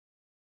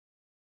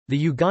The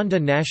Uganda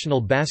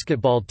national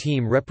basketball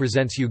team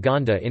represents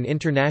Uganda in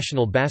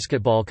international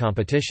basketball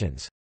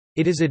competitions.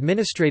 It is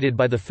administrated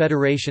by the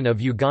Federation of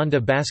Uganda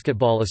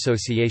Basketball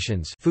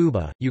Associations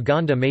 (FIBA).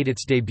 Uganda made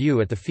its debut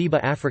at the FIBA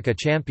Africa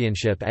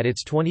Championship at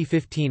its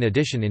 2015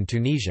 edition in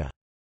Tunisia.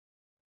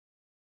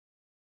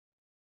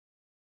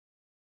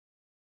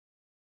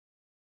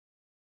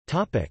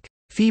 Topic: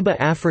 FIBA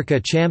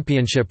Africa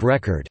Championship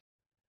record.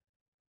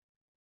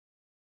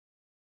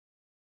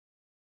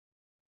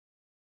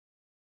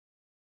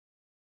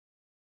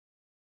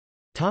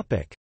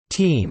 Topic: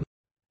 Team.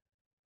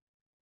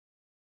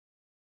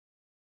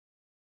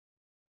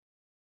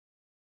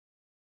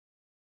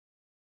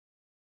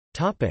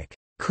 Topic: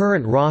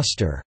 Current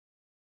roster.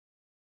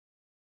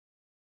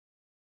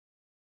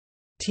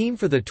 Team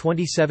for the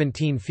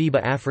 2017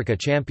 FIBA Africa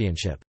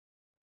Championship.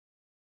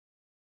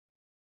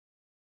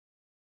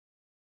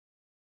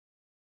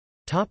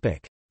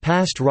 Topic: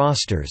 Past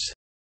rosters.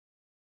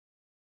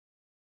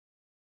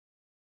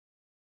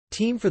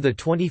 Team for the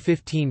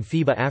 2015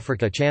 FIBA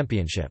Africa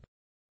Championship.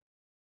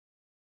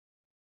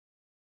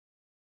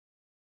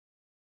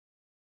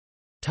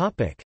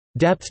 Topic: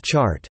 Depth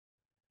chart.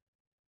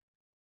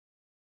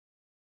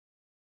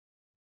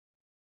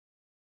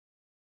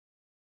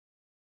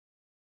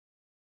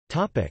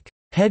 Topic: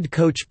 Head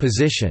coach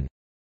position.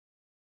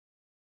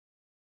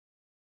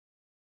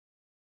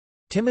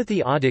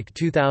 Timothy Audick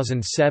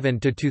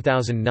 2007 to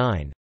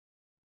 2009.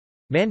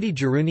 Mandy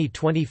Jiruni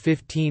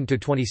 2015 to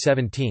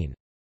 2017.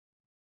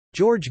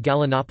 George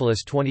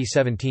Gallinopoulos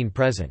 2017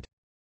 present.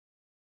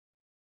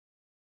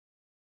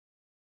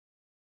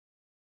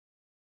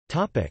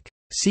 Topic: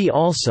 See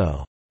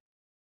also.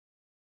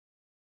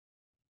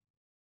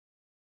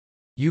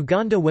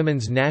 Uganda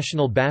women's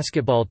national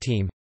basketball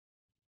team.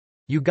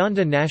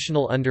 Uganda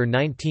national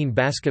under-19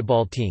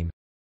 basketball team.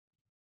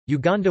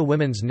 Uganda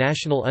women's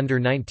national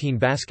under-19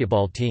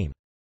 basketball team.